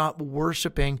refuse to stop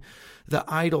worshiping the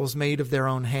idols made of their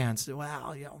own hands.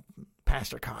 Well,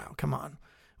 Pastor Kyle, come on.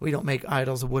 We don't make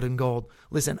idols of wood and gold.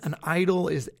 Listen, an idol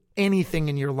is anything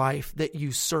in your life that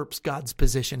usurps God's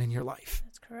position in your life.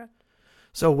 That's correct.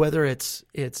 So whether it's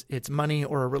money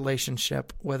or a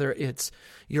relationship, whether it's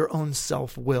your own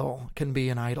self-will can be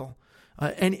an idol.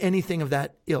 Anything of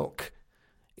that ilk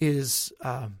is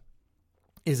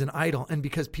an idol. And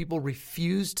because people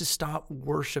refuse to stop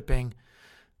worshiping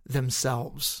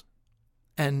themselves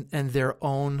and their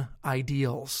own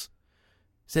ideals,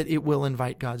 said it will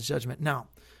invite God's judgment. Now,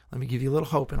 let me give you a little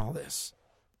hope in all this.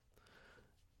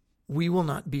 We will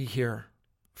not be here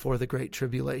for the Great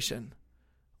Tribulation,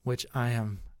 which I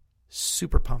am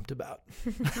super pumped about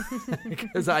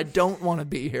because I don't want to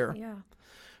be here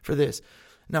for this.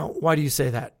 Now, why do you say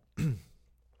that?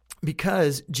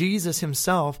 Because Jesus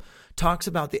himself talks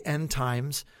about the end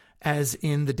times as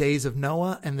in the days of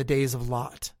Noah and the days of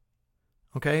Lot.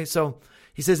 Okay, so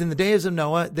he says in the days of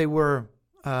Noah, they were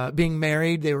being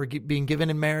married, they were being given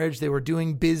in marriage, they were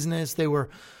doing business, they were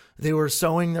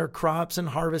sowing their crops and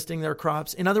harvesting their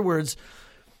crops. In other words,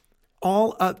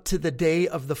 all up to the day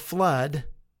of the flood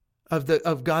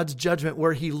of God's judgment,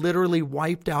 where he literally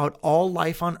wiped out all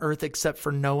life on earth except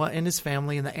for Noah and his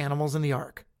family and the animals in the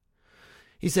ark.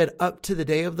 He said up to the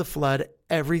day of the flood,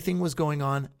 everything was going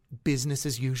on business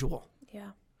as usual. Yeah.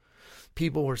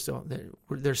 People were still,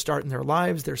 they're starting their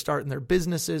lives, they're starting their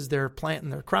businesses, they're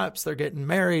planting their crops, they're getting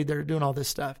married, they're doing all this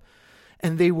stuff.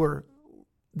 And they were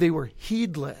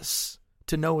heedless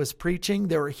to Noah's preaching.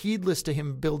 They were heedless to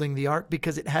him building the ark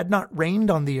because it had not rained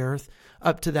on the earth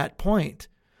up to that point.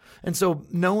 And so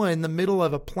Noah, in the middle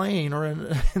of a plain or in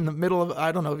the middle of,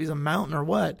 I don't know if he's a mountain or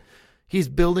what, he's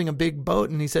building a big boat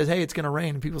and he says, hey, it's going to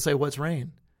rain. And people say, what's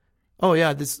rain? Oh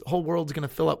yeah, this whole world's going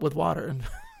to fill up with water. And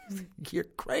you're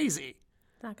crazy.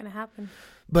 It's not going to happen.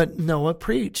 But Noah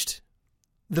preached.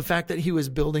 The fact that he was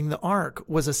building the ark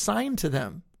was a sign to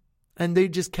them. And they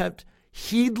just kept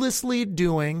heedlessly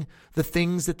doing the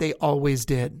things that they always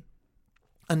did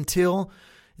until,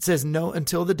 it says,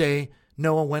 until the day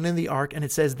Noah went in the ark, and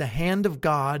it says the hand of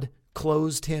God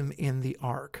closed him in the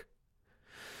ark.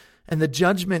 And the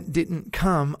judgment didn't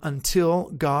come until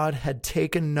God had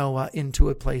taken Noah into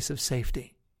a place of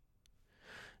safety.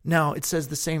 Now, it says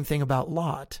the same thing about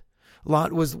Lot.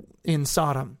 Lot was in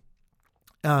Sodom.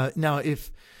 Now,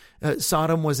 if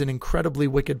Sodom was an incredibly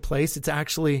wicked place, it's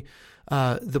actually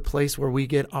the place where we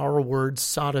get our word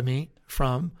sodomy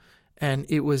from, and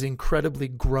it was incredibly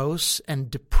gross and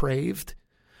depraved.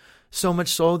 So much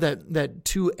so that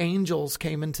two angels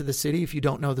came into the city. If you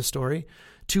don't know the story,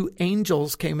 two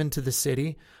angels came into the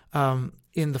city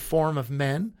in the form of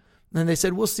men, and they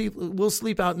said, "We'll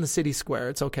sleep out in the city square.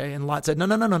 It's okay." And Lot said,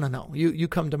 "No. You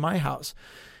come to my house."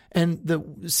 And the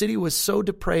city was so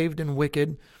depraved and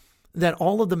wicked that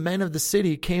all of the men of the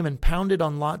city came and pounded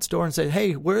on Lot's door and said,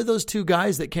 "Hey, where are those two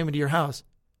guys that came into your house?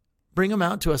 Bring them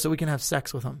out to us so we can have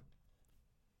sex with them."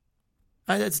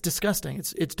 That's disgusting.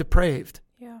 It's depraved.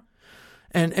 Yeah.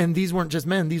 And these weren't just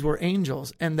men; these were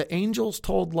angels. And the angels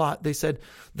told Lot, they said,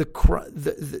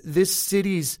 "This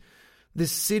city's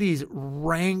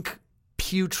rank,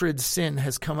 putrid sin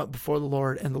has come up before the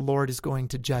Lord, and the Lord is going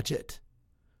to judge it."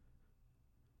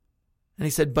 And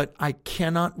he said, "But I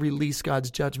cannot release God's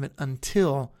judgment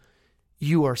until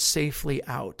you are safely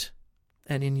out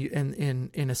and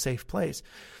in a safe place."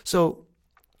 So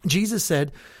Jesus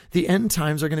said the end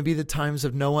times are going to be the times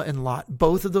of Noah and Lot.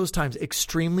 Both of those times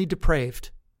extremely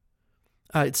depraved.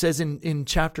 It says in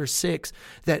chapter 6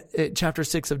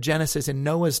 of Genesis, in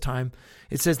Noah's time,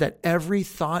 it says that every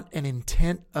thought and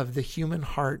intent of the human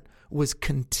heart was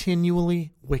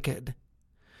continually wicked.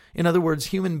 In other words,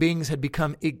 human beings had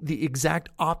become the exact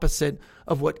opposite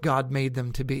of what God made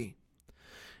them to be.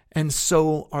 And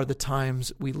so are the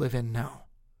times we live in now.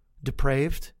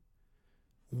 Depraved,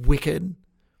 wicked,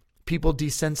 people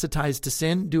desensitized to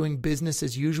sin, doing business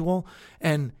as usual,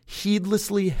 and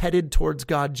heedlessly headed towards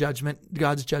God's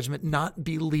judgment, not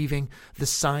believing the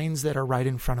signs that are right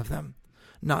in front of them,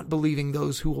 not believing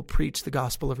those who will preach the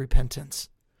gospel of repentance.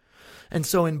 And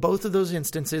so in both of those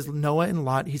instances, Noah and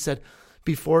Lot, he said,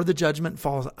 before the judgment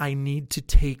falls, I need to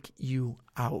take you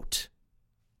out.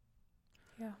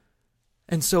 Yeah.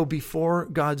 And so before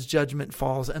God's judgment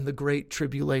falls and the great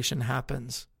tribulation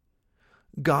happens,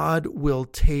 God will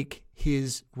take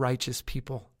his righteous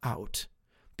people out.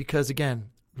 Because again,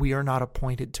 we are not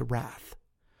appointed to wrath.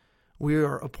 We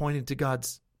are appointed to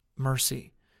God's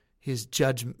mercy, his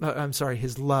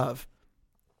his love,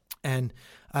 and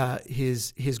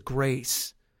his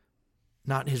grace,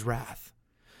 not his wrath.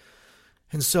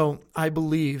 And so I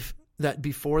believe that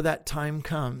before that time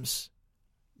comes,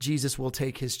 Jesus will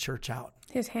take his church out.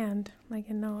 His hand, like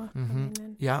in Noah.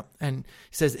 Mm-hmm. Yeah. And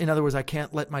he says, in other words, I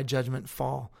can't let my judgment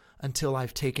fall until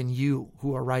I've taken you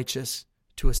who are righteous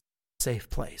to a safe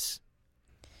place.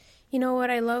 You know what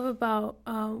I love about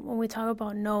when we talk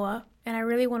about Noah, and I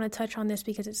really want to touch on this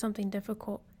because it's something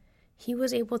difficult. He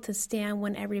was able to stand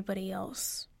when everybody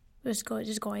else was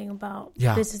just going about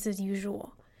business as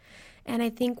usual. And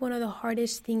I think one of the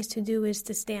hardest things to do is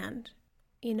to stand.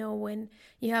 You know, when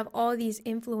you have all these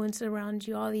influence around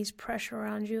you, all these pressure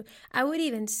around you. I would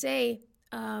even say,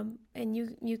 and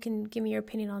you can give me your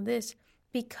opinion on this,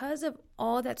 because of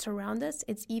all that's around us,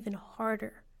 it's even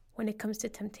harder when it comes to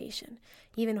temptation,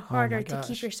 even harder to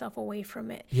keep yourself away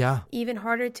from it. Yeah. Even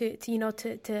harder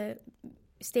to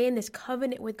stay in this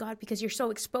covenant with God because you're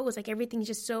so exposed, like everything's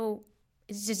just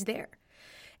it's just there.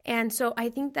 And so I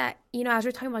think that, as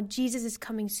we're talking about Jesus is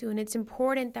coming soon, it's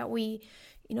important that we,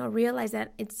 realize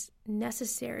that it's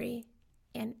necessary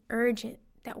and urgent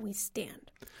that we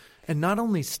stand. And not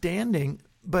only standing,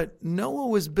 but Noah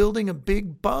was building a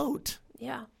big boat.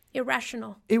 Yeah.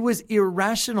 Irrational. It was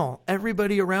irrational.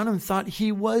 Everybody around him thought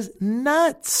he was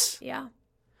nuts. Yeah.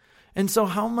 And so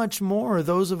how much more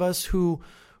those of us who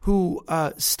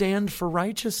stand for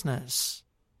righteousness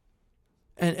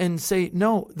and say,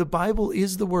 no, the Bible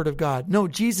is the word of God. No,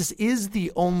 Jesus is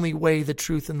the only way, the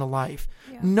truth, and the life.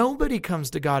 Yeah. Nobody comes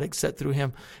to God except through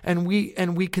him. And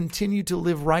we continue to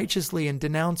live righteously and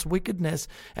denounce wickedness,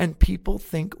 and people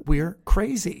think we're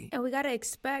crazy. And we got to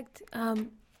expect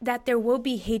that there will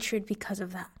be hatred because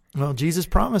of that. Well, Jesus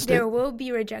promised there will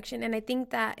be rejection. And I think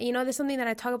that, there's something that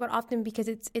I talk about often because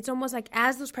it's almost like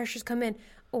as those pressures come in,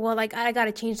 well, like I got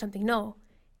to change something. No.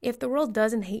 If the world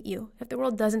doesn't hate you, if the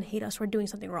world doesn't hate us, we're doing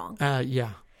something wrong. Yeah.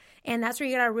 And that's where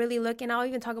you got to really look. And I'll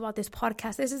even talk about this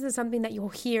podcast. This isn't something that you'll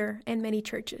hear in many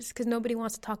churches because nobody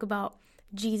wants to talk about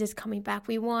Jesus coming back.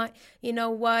 We want,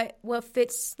 what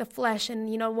fits the flesh, and,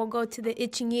 we'll go to the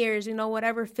itching ears,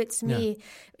 whatever fits me.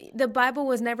 Yeah. The Bible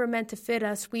was never meant to fit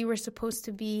us. We were supposed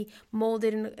to be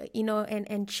molded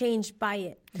and changed by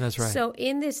it. That's right. So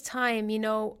in this time,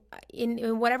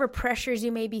 in whatever pressures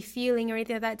you may be feeling or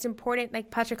anything like that, it's important,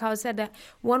 like Patrick Kyle said, that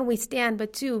one, we stand,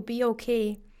 but two, be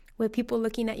okay with people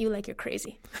looking at you like you're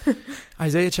crazy.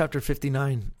 Isaiah chapter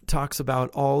 59 talks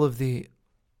about all of the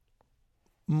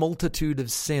multitude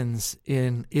of sins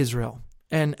in Israel.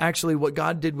 And actually what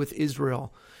God did with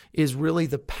Israel is really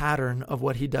the pattern of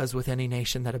what he does with any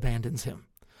nation that abandons him.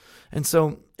 And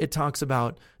so it talks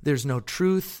about there's no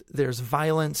truth, there's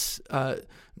violence,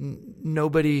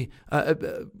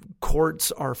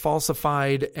 courts are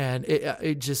falsified, and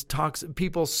it just talks,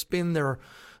 people spin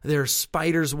their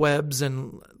spiders' webs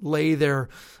and lay their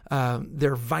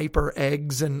viper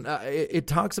eggs. And it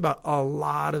talks about a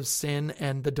lot of sin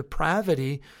and the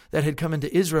depravity that had come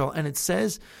into Israel. And it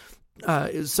says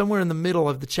somewhere in the middle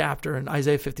of the chapter in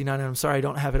Isaiah 59, and I'm sorry I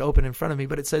don't have it open in front of me,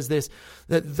 but it says this,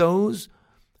 that those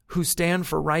who stand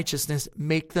for righteousness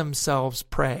make themselves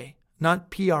prey. Not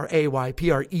P-R-A-Y,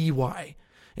 P-R-E-Y.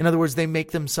 In other words, they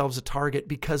make themselves a target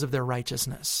because of their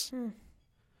righteousness.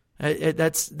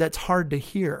 That's hard to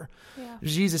hear. Yeah.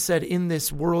 Jesus said, in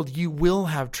this world you will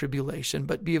have tribulation,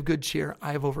 but be of good cheer.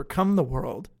 I have overcome the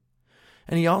world.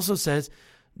 And he also says,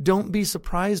 don't be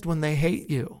surprised when they hate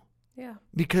you. Yeah.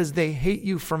 Because they hate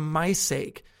you for my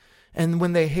sake. And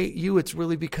when they hate you, it's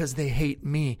really because they hate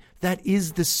me. That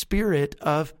is the spirit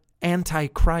of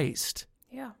Antichrist.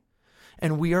 Yeah.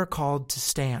 And we are called to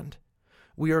stand.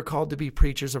 We are called to be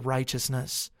preachers of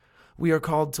righteousness. We are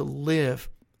called to live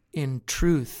in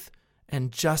truth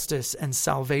and justice and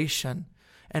salvation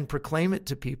and proclaim it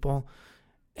to people.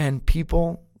 And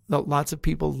lots of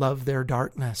people love their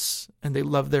darkness and they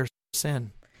love their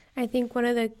sin. I think one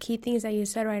of the key things that you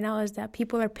said right now is that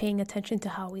people are paying attention to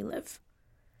how we live.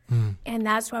 And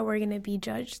that's why we're going to be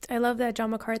judged. I love that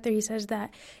John MacArthur, he says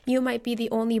that you might be the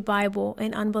only Bible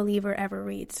an unbeliever ever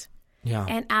reads. Yeah.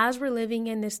 And as we're living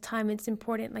in this time, it's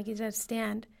important, like you said,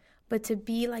 stand, but to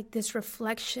be like this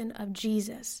reflection of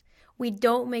Jesus. We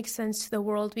don't make sense to the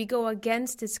world. We go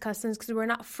against its customs because we're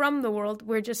not from the world.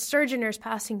 We're just sojourners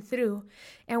passing through.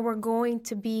 And we're going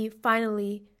to be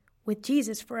finally with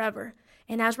Jesus forever.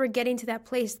 And as we're getting to that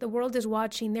place, the world is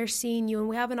watching, they're seeing you, and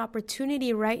we have an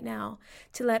opportunity right now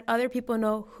to let other people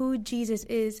know who Jesus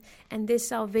is and this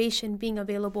salvation being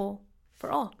available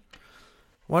for all.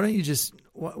 Why don't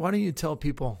you tell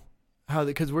people how,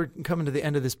 because we're coming to the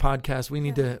end of this podcast, we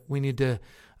need to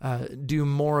do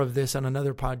more of this on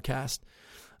another podcast.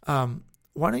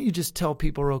 Why don't you just tell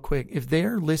people real quick, if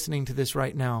they're listening to this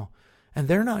right now and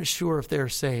they're not sure if they're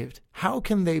saved, how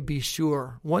can they be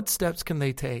sure? What steps can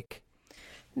they take?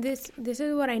 This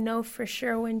is what I know for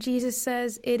sure. When Jesus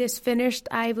says, "It is finished,"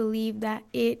 I believe that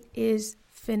it is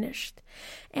finished.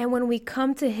 And when we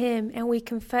come to him and we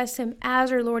confess him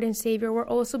as our Lord and Savior, we're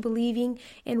also believing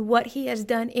in what he has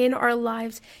done in our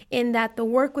lives, in that the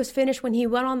work was finished when he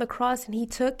went on the cross and he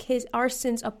took our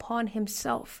sins upon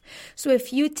himself. So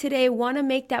if you today want to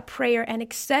make that prayer and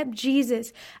accept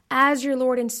Jesus as your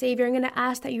Lord and Savior, I'm going to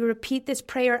ask that you repeat this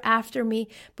prayer after me.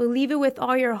 Believe it with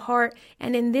all your heart.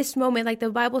 And in this moment, like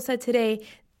the Bible said today,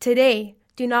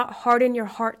 do not harden your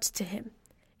hearts to him.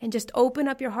 And just open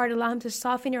up your heart, allow him to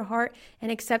soften your heart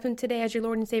and accept him today as your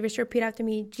Lord and Savior. So repeat after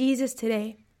me. Jesus,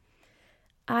 today,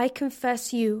 I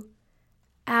confess you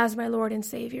as my Lord and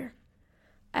Savior.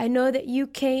 I know that you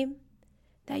came,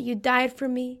 that you died for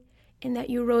me, and that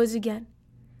you rose again.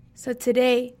 So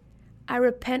today, I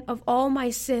repent of all my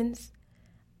sins.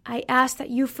 I ask that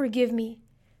you forgive me,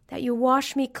 that you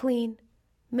wash me clean,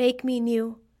 make me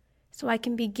new, so I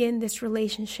can begin this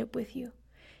relationship with you.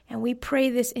 And we pray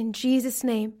this in Jesus'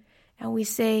 name, and we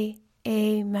say,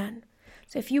 amen.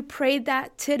 So if you prayed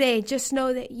that today, just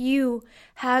know that you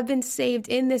have been saved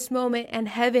in this moment, and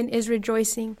heaven is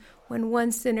rejoicing when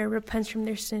one sinner repents from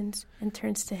their sins and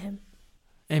turns to him.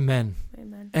 Amen.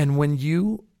 Amen. And when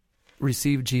you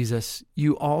receive Jesus,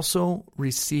 you also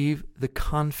receive the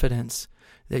confidence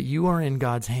that you are in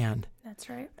God's hand. That's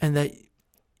right. And that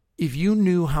if you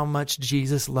knew how much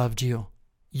Jesus loved you,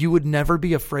 you would never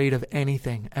be afraid of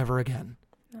anything ever again.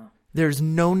 No. There's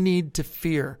no need to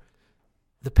fear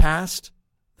the past,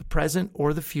 the present,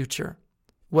 or the future.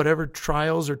 Whatever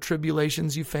trials or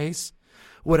tribulations you face,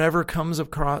 whatever comes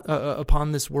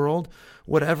upon this world,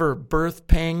 whatever birth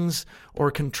pangs or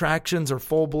contractions or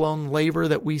full-blown labor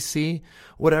that we see,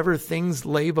 whatever things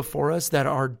lay before us that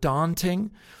are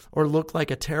daunting or look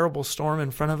like a terrible storm in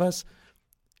front of us,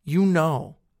 you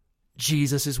know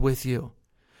Jesus is with you.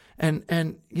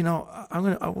 And you know,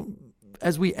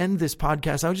 as we end this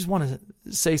podcast, I just want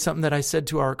to say something that I said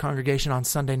to our congregation on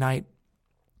Sunday night,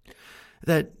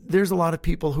 that there's a lot of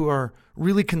people who are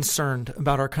really concerned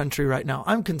about our country right now.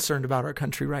 I'm concerned about our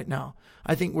country right now.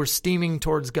 I think we're steaming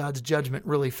towards God's judgment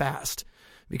really fast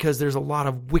because there's a lot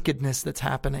of wickedness that's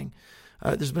happening.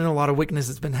 There's been a lot of wickedness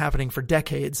that's been happening for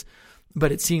decades,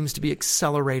 but it seems to be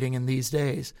accelerating in these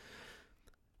days.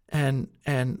 And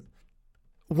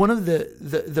one of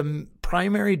the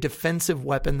primary defensive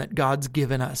weapon that God's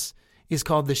given us is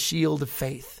called the shield of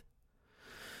faith.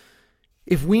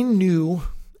 If we knew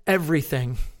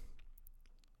everything,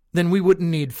 then we wouldn't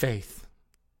need faith.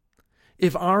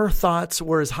 If our thoughts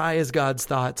were as high as God's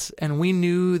thoughts, and we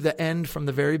knew the end from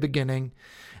the very beginning,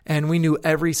 and we knew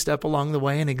every step along the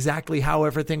way and exactly how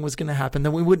everything was going to happen,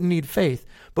 then we wouldn't need faith.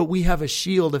 But we have a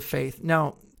shield of faith.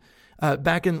 Now,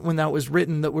 back when that was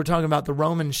written, that we're talking about the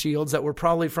Roman shields that were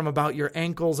probably from about your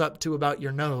ankles up to about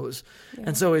your nose. Yeah.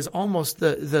 And so is almost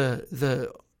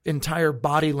the entire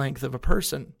body length of a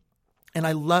person. And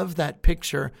I love that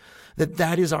picture,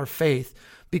 that is our faith,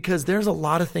 because there's a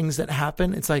lot of things that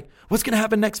happen. It's like, what's going to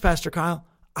happen next, Pastor Kyle?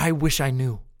 I wish I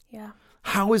knew. Yeah.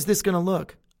 How is this going to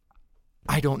look?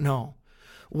 I don't know.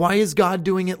 Why is God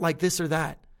doing it like this or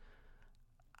that?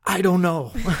 I don't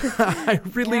know. I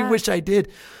really wish I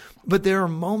did. But there are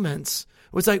moments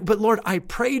where it's like, but Lord, I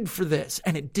prayed for this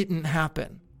and it didn't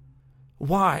happen.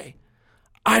 Why?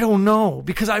 I don't know,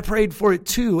 because I prayed for it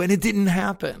too and it didn't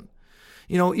happen.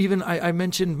 You know, even I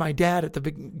mentioned my dad at the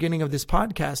beginning of this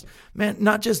podcast. Man,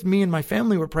 not just me and my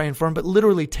family were praying for him, but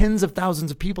literally tens of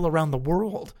thousands of people around the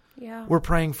world were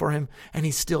praying for him, and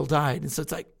he still died. And so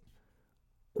it's like,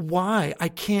 why? I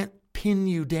can't pin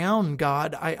you down,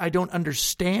 God. I don't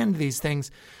understand these things.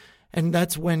 And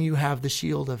that's when you have the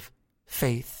shield of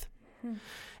faith.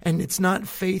 And it's not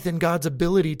faith in God's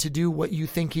ability to do what you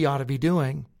think he ought to be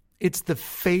doing. It's the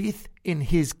faith in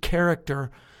his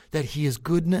character, that he is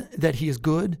good,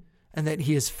 and that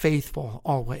he is faithful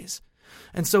always.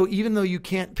 And so even though you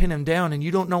can't pin him down and you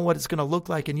don't know what it's going to look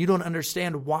like and you don't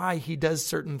understand why he does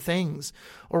certain things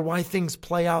or why things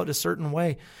play out a certain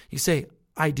way, you say,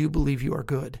 I do believe you are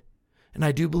good. And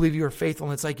I do believe you are faithful.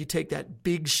 And it's like you take that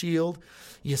big shield,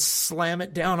 you slam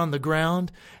it down on the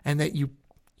ground, and that you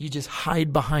just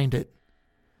hide behind it.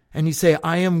 And you say,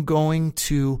 I am going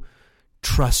to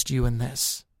trust you in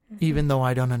this, even though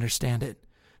I don't understand it.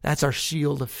 That's our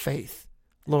shield of faith.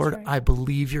 Lord, right. I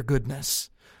believe your goodness.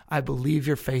 I believe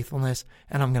your faithfulness,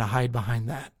 and I'm going to hide behind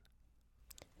that.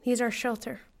 He's our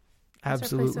shelter.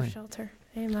 Absolutely. He's our place of shelter.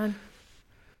 Amen.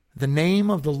 The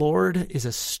name of the Lord is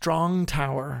a strong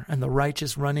tower, and the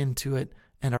righteous run into it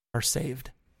and are saved.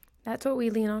 That's what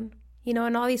we lean on. You know,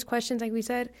 and all these questions, like we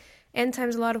said, end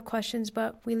time's a lot of questions,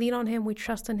 but we lean on him. We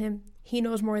trust in him. He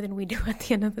knows more than we do at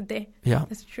the end of the day. Yeah.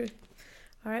 That's the truth.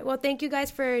 All right. Well, thank you guys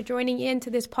for joining in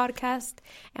to this podcast,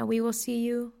 and we will see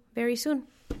you very soon.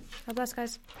 God bless,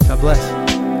 guys. God bless.